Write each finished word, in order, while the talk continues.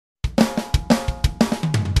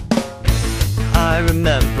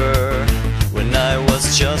remember when I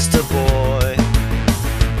was just a boy.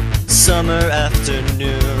 Summer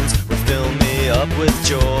afternoons would fill me up with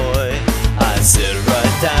joy. I'd sit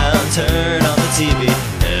right down, turn on the TV.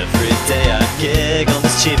 Every day I'd giggle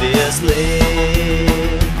mischievously.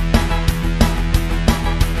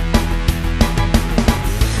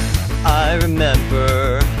 I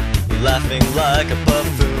remember laughing like a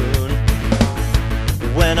buffoon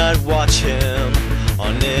when I'd watch him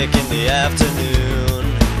on Nick in the afternoon.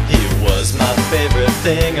 He was my favorite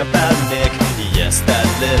thing about Nick. Yes, that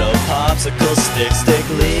little popsicle stick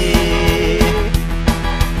Lee.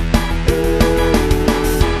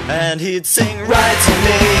 And he'd sing right to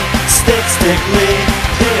me, stick Lee,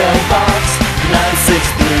 P.O. Box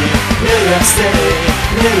 963, New York City,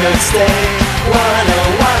 New York State,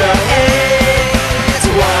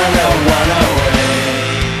 10108,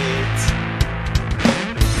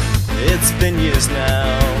 10108. It's been years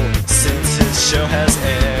now since his show has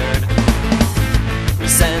aired. We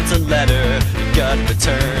sent a letter, it got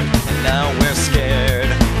returned, and now we're scared.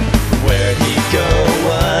 Where'd he go?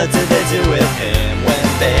 What did they do with him when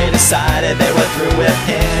they decided they were through with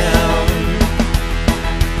him?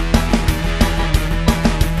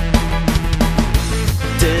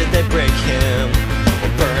 Did they break him or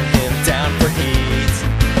burn him down for heat?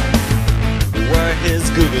 Were his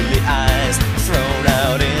googly eyes thrown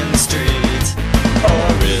out in the street?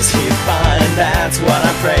 Or is he fine? That's what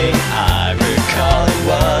I'm praying. I recall he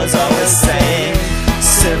was always saying,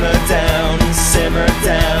 simmer down, simmer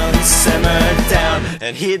down, simmer down.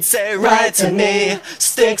 And he'd say right to me,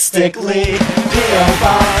 stick Lee, P.O.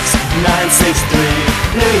 Box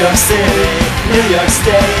 963, New York City, New York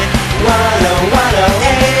State,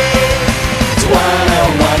 10108,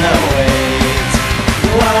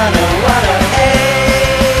 10108, 10108.